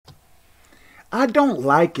I don't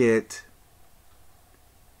like it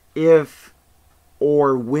if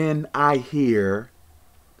or when I hear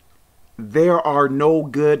there are no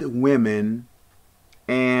good women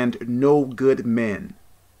and no good men.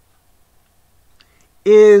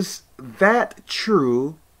 Is that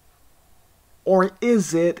true, or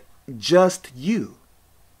is it just you?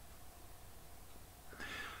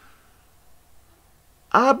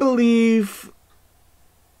 I believe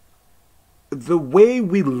the way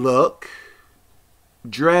we look,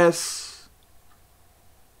 dress,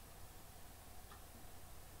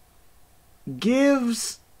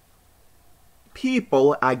 gives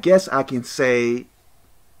people, I guess I can say,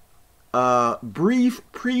 a brief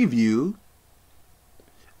preview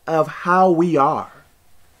of how we are.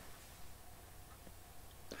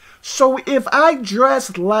 So if I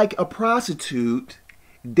dress like a prostitute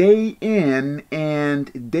day in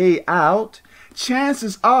and day out,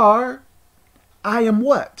 chances are I am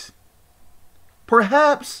what?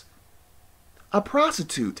 Perhaps a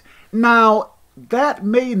prostitute. Now, that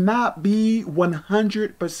may not be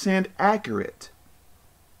 100% accurate,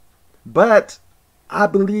 but I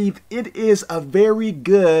believe it is a very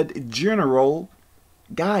good general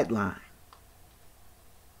guideline.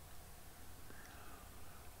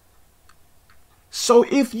 So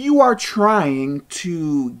if you are trying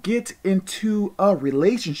to get into a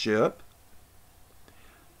relationship,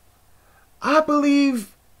 I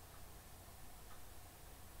believe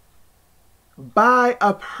by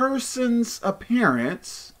a person's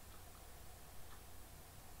appearance,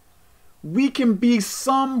 we can be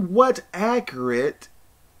somewhat accurate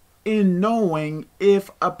in knowing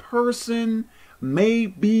if a person may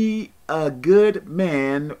be a good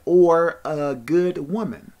man or a good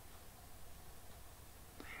woman.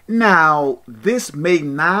 Now, this may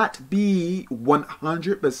not be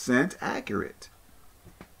 100% accurate.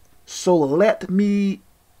 So let me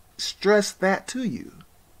stress that to you.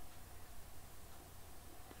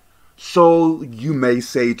 So you may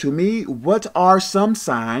say to me, what are some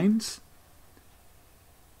signs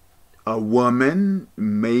a woman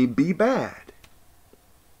may be bad?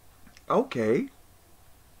 Okay.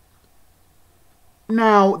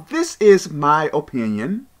 Now, this is my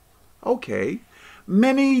opinion. Okay.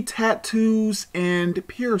 Many tattoos and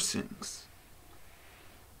piercings.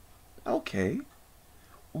 Okay.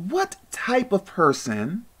 What type of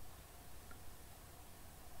person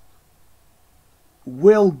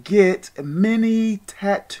will get many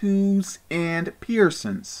tattoos and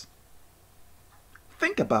piercings?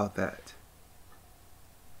 Think about that.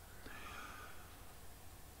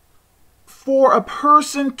 For a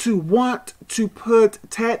person to want to put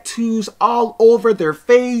tattoos all over their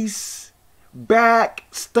face, back,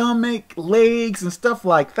 stomach, legs, and stuff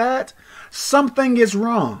like that, something is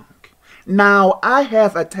wrong. Now, I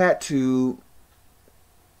have a tattoo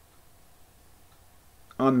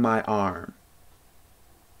on my arm,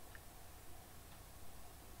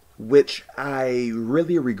 which I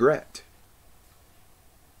really regret.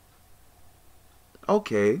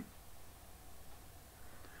 Okay.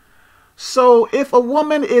 So, if a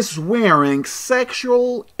woman is wearing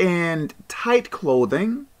sexual and tight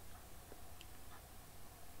clothing,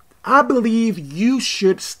 I believe you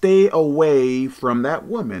should stay away from that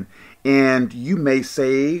woman. And you may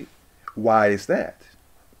say, why is that?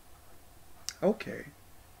 Okay.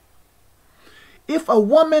 If a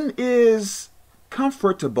woman is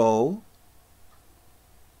comfortable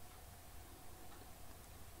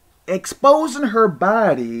exposing her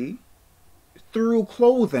body through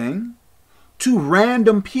clothing to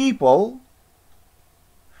random people,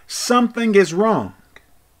 something is wrong.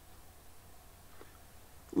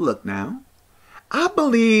 Look now, I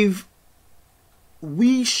believe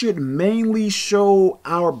we should mainly show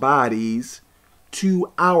our bodies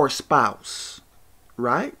to our spouse,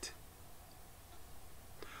 right?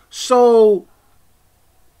 So,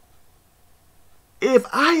 if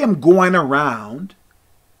I am going around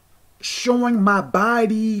showing my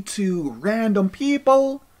body to random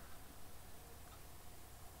people,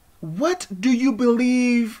 what do you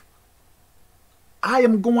believe I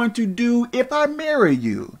am going to do if I marry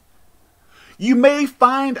you? You may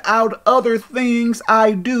find out other things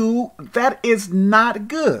I do that is not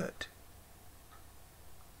good.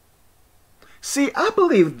 See, I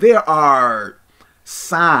believe there are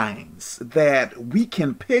signs that we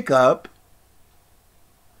can pick up.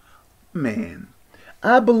 Man,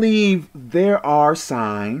 I believe there are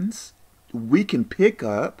signs we can pick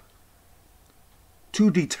up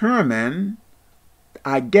to determine,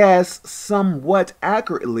 I guess, somewhat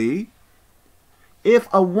accurately, if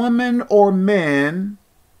a woman or man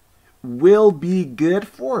will be good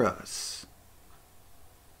for us.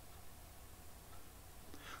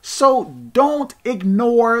 So don't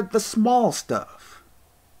ignore the small stuff.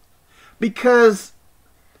 Because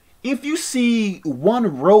if you see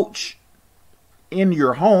one roach in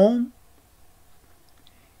your home,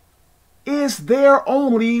 is there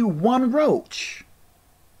only one roach?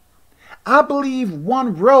 I believe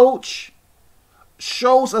one roach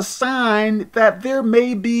shows a sign that there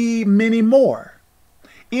may be many more.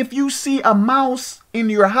 If you see a mouse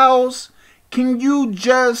in your house, can you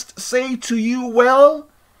just say to you, well,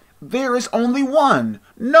 there is only one?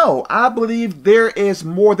 No, I believe there is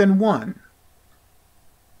more than one.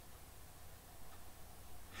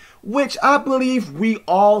 Which I believe we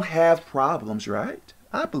all have problems, right?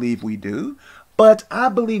 I believe we do. But I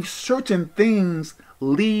believe certain things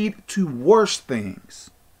lead to worse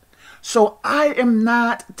things. So I am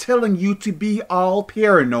not telling you to be all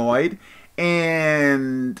paranoid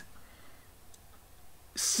and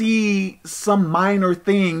see some minor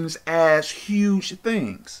things as huge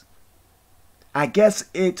things. I guess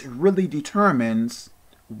it really determines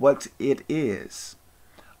what it is.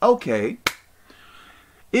 Okay.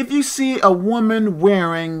 If you see a woman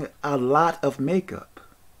wearing a lot of makeup,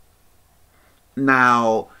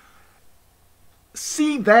 now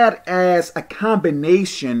see that as a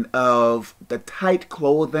combination of the tight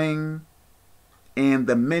clothing and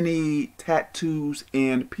the many tattoos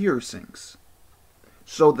and piercings.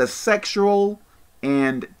 So the sexual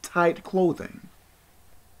and tight clothing.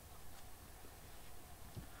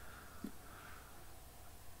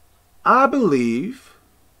 I believe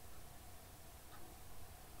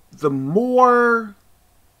the more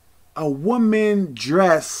a woman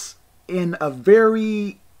dress in a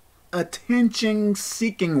very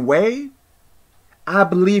attention-seeking way, I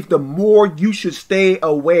believe the more you should stay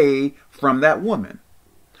away from that woman.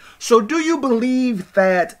 So do you believe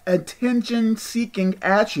that attention-seeking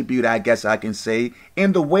attribute, I guess I can say,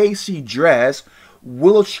 in the way she dressed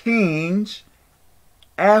will change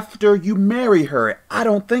after you marry her? I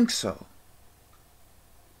don't think so.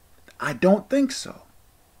 I don't think so.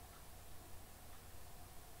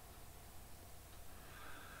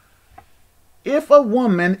 If a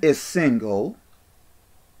woman is single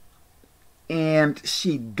and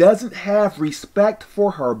she doesn't have respect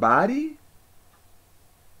for her body,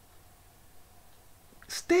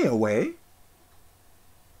 stay away.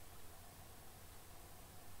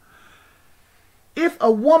 If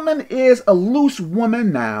a woman is a loose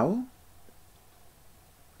woman now,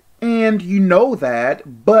 and you know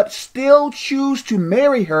that, but still choose to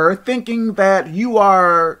marry her thinking that you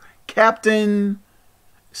are Captain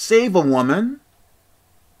Save a Woman,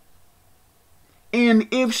 and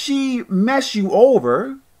if she mess you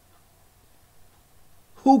over,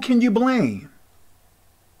 who can you blame?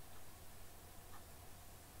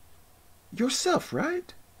 Yourself,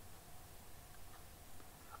 right?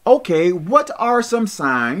 Okay, what are some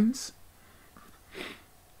signs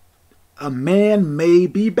a man may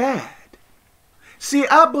be bad? See,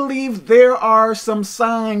 I believe there are some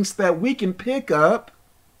signs that we can pick up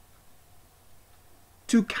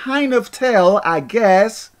to kind of tell, I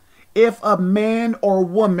guess, if a man or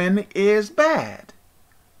woman is bad.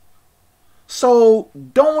 So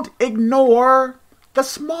don't ignore the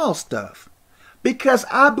small stuff, because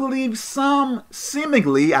I believe some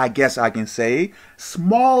seemingly, I guess I can say,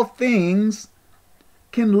 small things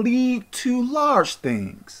can lead to large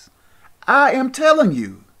things. I am telling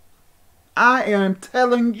you. I am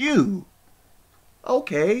telling you.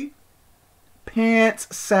 Okay.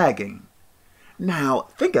 Pants sagging. Now,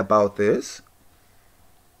 think about this.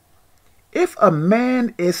 If a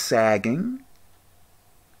man is sagging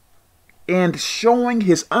and showing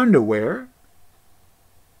his underwear,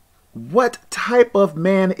 what type of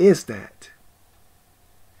man is that?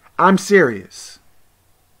 I'm serious.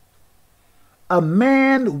 A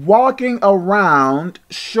man walking around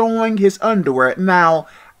showing his underwear. Now,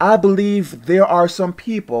 I believe there are some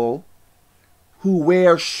people who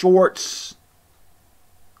wear shorts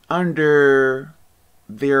under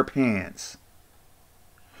their pants.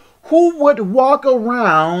 Who would walk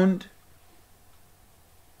around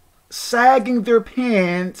sagging their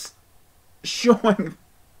pants, showing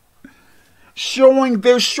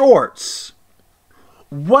their shorts?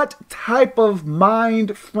 What type of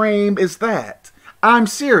mind frame is that? I'm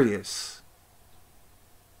serious.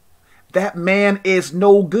 That man is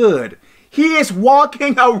no good. He is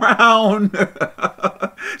walking around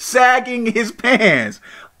sagging his pants.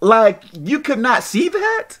 Like, you could not see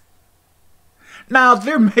that? Now,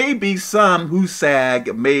 there may be some who sag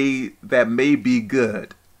that may be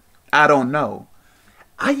good. I don't know.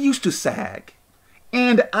 I used to sag.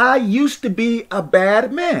 And I used to be a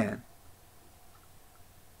bad man.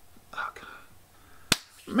 Oh,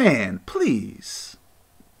 God. Man, please.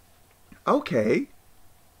 Okay.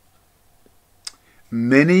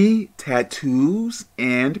 Many tattoos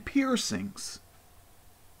and piercings.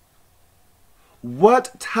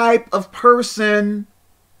 What type of person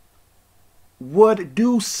would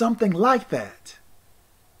do something like that?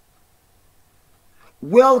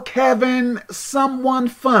 Well, Kevin, someone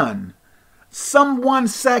fun, someone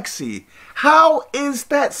sexy. How is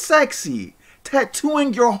that sexy?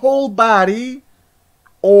 Tattooing your whole body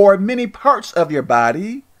or many parts of your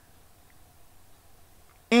body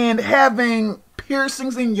and having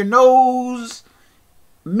piercings in your nose,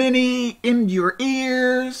 many in your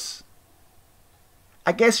ears,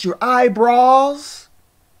 I guess your eyebrows,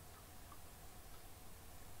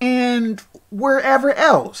 and wherever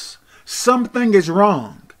else. Something is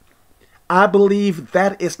wrong. I believe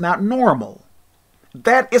that is not normal.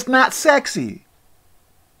 That is not sexy.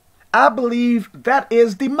 I believe that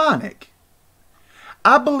is demonic.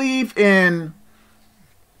 I believe in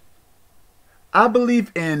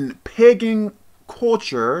pagan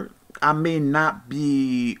culture. I may not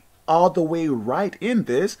be all the way right in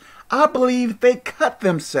this. I believe they cut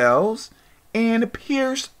themselves and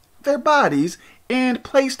pierce their bodies and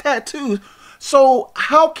place tattoos. So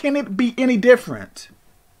how can it be any different?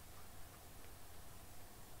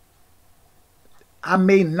 I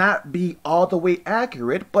may not be all the way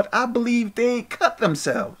accurate, but I believe they cut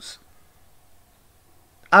themselves.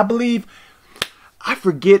 I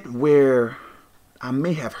forget where I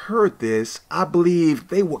may have heard this. I believe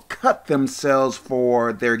they would cut themselves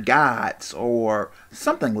for their gods or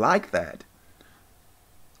something like that.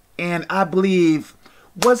 And I believe,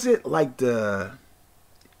 was it like the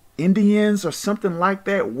Indians or something like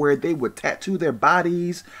that, where they would tattoo their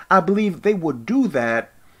bodies? I believe they would do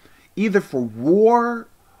that either for war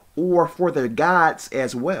or for their gods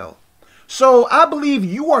as well. So I believe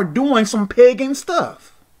you are doing some pagan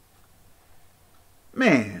stuff.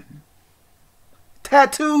 Man,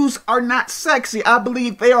 tattoos are not sexy. I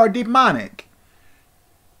believe they are demonic.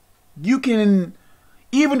 You can,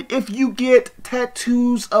 even if you get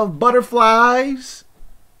tattoos of butterflies,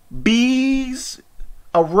 bees,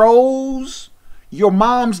 a rose, your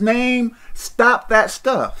mom's name, stop that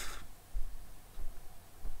stuff.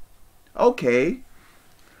 Okay,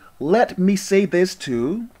 let me say this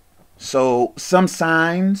too. So some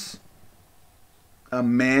signs of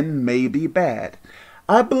men may be bad.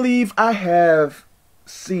 I believe I have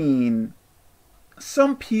seen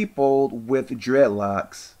some people with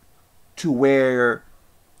dreadlocks to where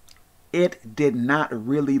it did not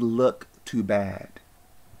really look too bad.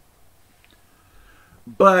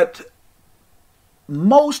 But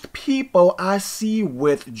most people I see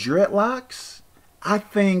with dreadlocks, I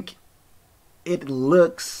think it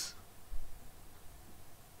looks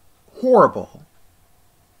horrible.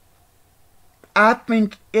 I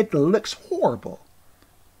think it looks horrible.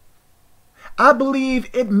 I believe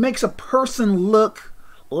it makes a person look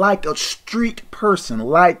like a street person,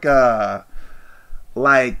 like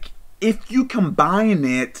if you combine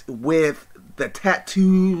it with the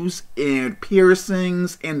tattoos and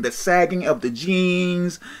piercings and the sagging of the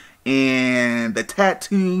jeans and the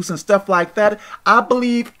tattoos and stuff like that, I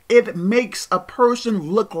believe it makes a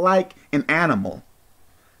person look like an animal.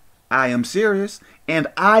 I am serious, and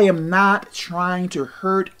I am not trying to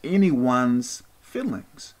hurt anyone's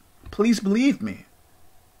feelings. Please believe me.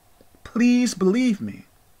 Please believe me.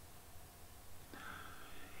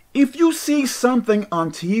 If you see something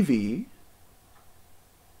on TV,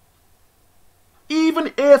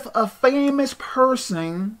 even if a famous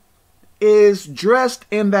person is dressed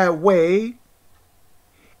in that way,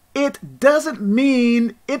 it doesn't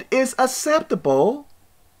mean it is acceptable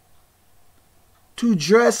to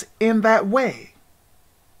dress in that way.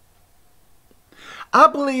 I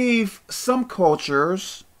believe some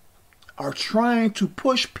cultures are trying to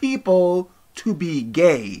push people to be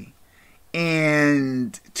gay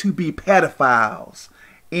and to be pedophiles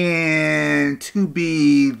and to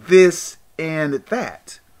be this and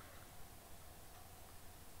that.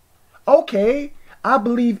 Okay, I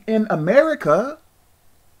believe in America,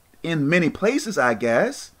 in many places I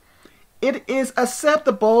guess, it is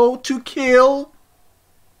acceptable to kill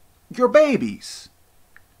your babies.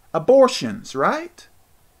 Abortions, right?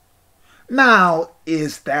 Now,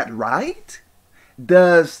 is that right?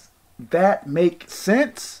 Does that make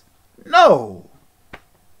sense? No.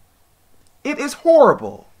 It is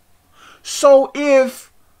horrible. So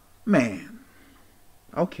if, man,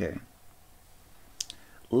 okay.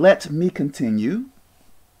 Let me continue.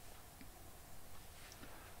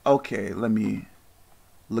 Okay, let me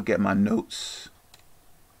look at my notes.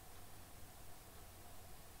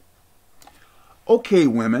 Okay,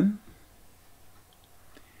 women.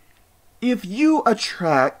 If you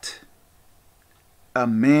attract a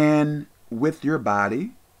man with your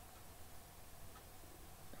body,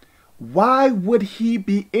 why would he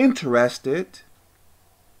be interested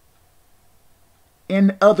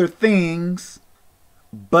in other things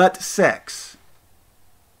but sex?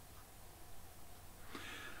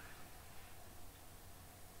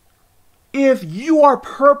 If you are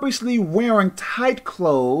purposely wearing tight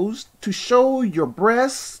clothes to show your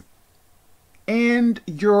breasts and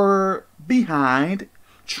your behind,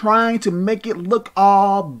 trying to make it look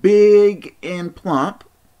all big and plump,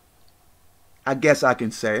 I guess I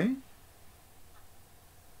can say,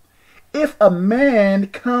 if a man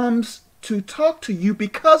comes to talk to you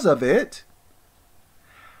because of it,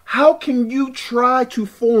 how can you try to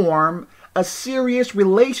form a serious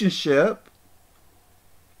relationship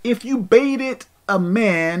if you baited a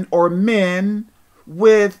man or men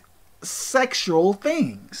with sexual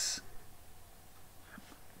things?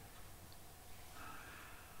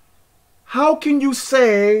 How can you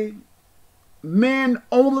say men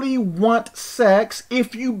only want sex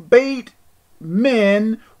if you bait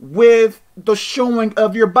men with the showing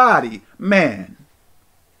of your body? Man,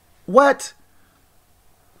 what?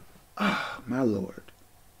 Oh, my Lord.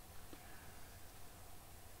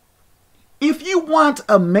 If you want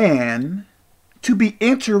a man to be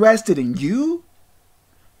interested in you,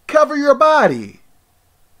 cover your body.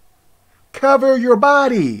 Cover your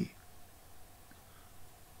body.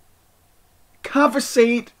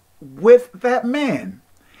 Conversate with that man.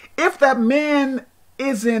 If that man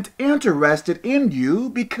isn't interested in you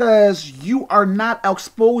because you aren't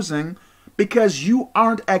exposing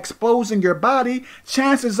your body,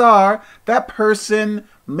 chances are that person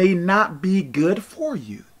may not be good for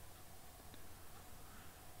you.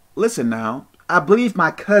 Listen now, I believe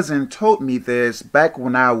my cousin told me this back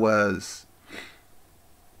when I was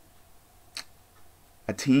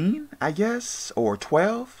a teen, I guess, or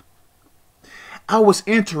 12. I was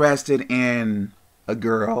interested in a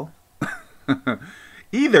girl,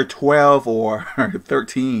 either 12 or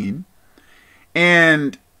 13,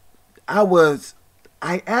 and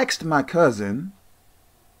I asked my cousin,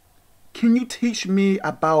 can you teach me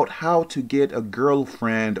about how to get a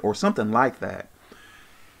girlfriend or something like that?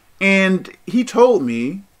 And he told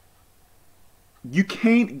me, you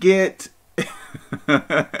can't get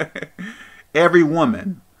every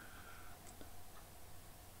woman,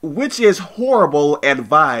 which is horrible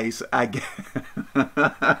advice, I guess.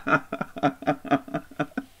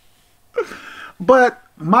 But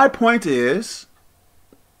my point is,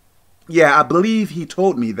 yeah, I believe he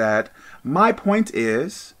told me that. My point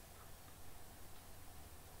is,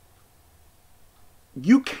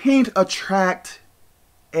 you can't attract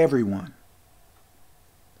everyone.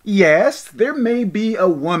 Yes, there may be a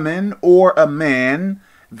woman or a man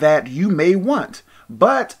that you may want,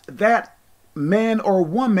 but that man or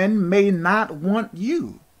woman may not want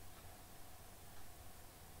you.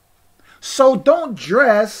 So don't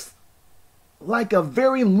dress like a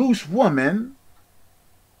very loose woman,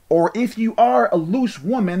 or if you are a loose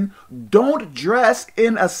woman, don't dress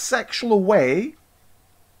in a sexual way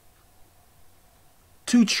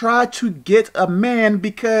to try to get a man,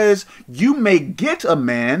 because you may get a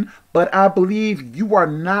man, but I believe you are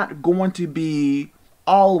not going to be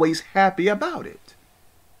always happy about it.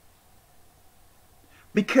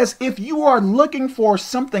 Because if you are looking for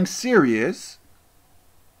something serious,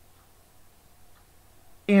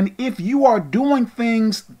 and if you are doing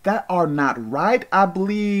things that are not right, I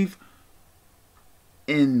believe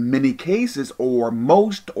in many cases, or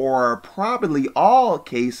most, or probably all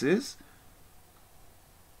cases,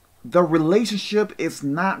 the relationship is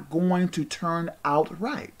not going to turn out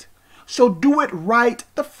right. So do it right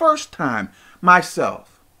the first time.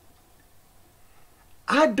 Myself,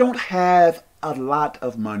 I don't have a lot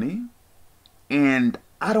of money, and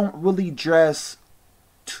I don't really dress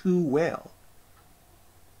too well.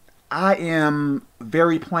 I am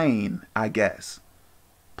very plain, I guess.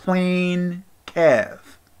 Plain Kev.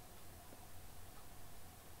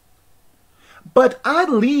 But I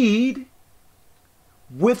lead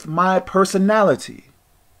with my personality.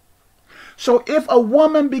 So if a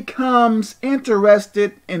woman becomes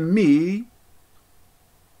interested in me,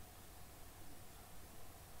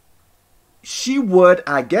 she would,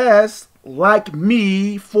 I guess, like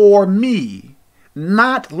me for me.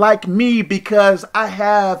 Not like me because I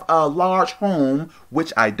have a large home,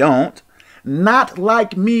 which I don't. Not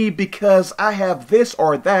like me because I have this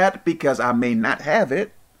or that, because I may not have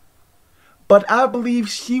it. But I believe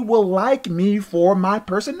she will like me for my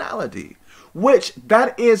personality, which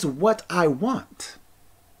that is what I want.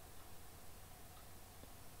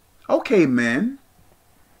 Okay, men.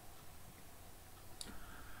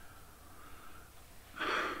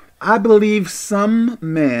 I believe some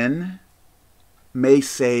men may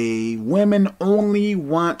say women only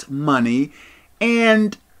want money,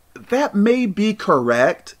 and that may be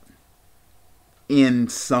correct in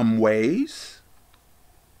some ways.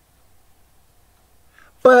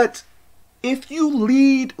 But if you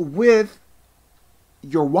lead with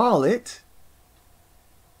your wallet,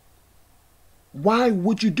 why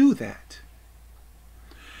would you do that?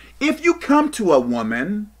 If you come to a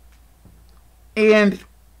woman and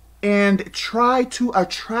try to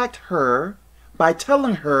attract her by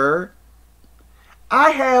telling her,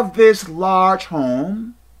 I have this large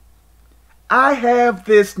home, I have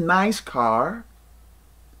this nice car,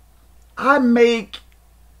 I make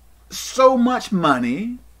so much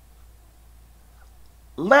money,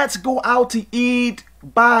 let's go out to eat,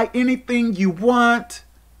 buy anything you want,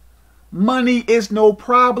 money is no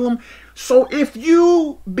problem. So if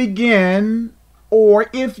you begin, or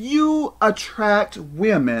if you attract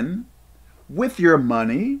women with your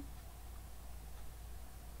money,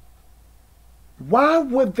 why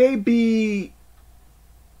would they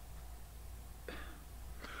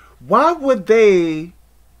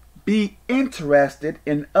be interested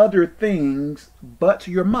in other things but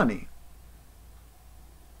your money?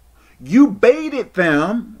 You baited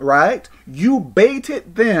them, right? You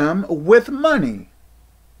baited them with money.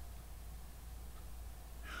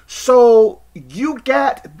 So you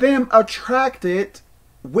got them attracted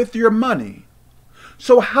with your money.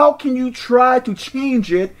 So how can you try to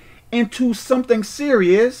change it into something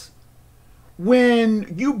serious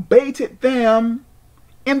when you baited them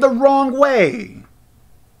in the wrong way?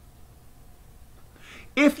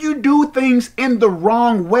 If you do things in the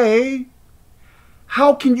wrong way,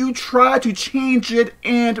 how can you try to change it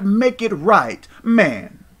and make it right,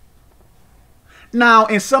 man? Now,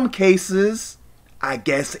 in some cases, I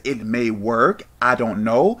guess it may work. I don't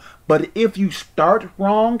know. But if you start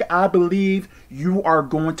wrong, I believe you are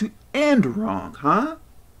going to end wrong, huh?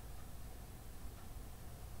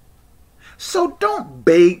 So don't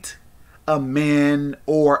bait a man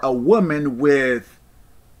or a woman with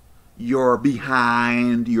your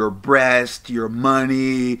behind, your breast, your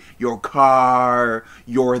money, your car,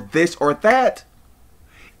 your this or that.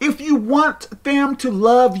 If you want them to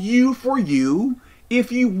love you for you,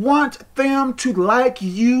 if you want them to like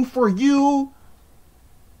you for you,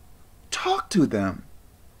 talk to them.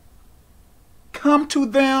 Come to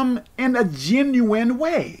them in a genuine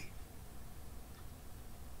way.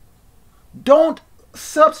 Don't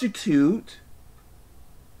substitute,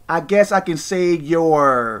 I guess I can say,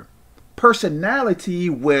 your personality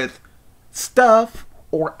with stuff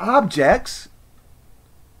or objects.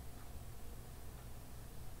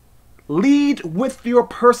 Lead with your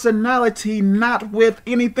personality, not with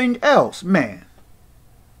anything else, man.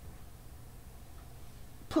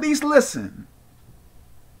 Please listen.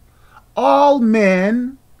 All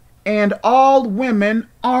men and all women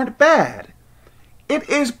aren't bad. It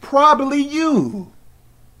is probably you.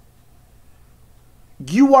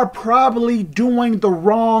 You are probably doing the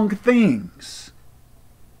wrong things.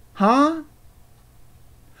 Huh?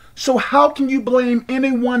 So how can you blame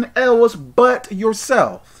anyone else but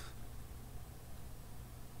yourself?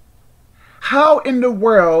 How in the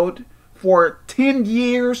world, for 10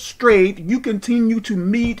 years straight, you continue to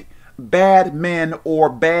meet bad men or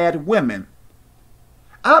bad women?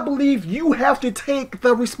 I believe you have to take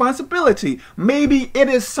the responsibility. Maybe it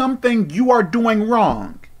is something you are doing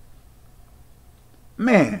wrong.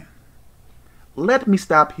 Man, let me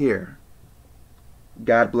stop here.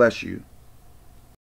 God bless you.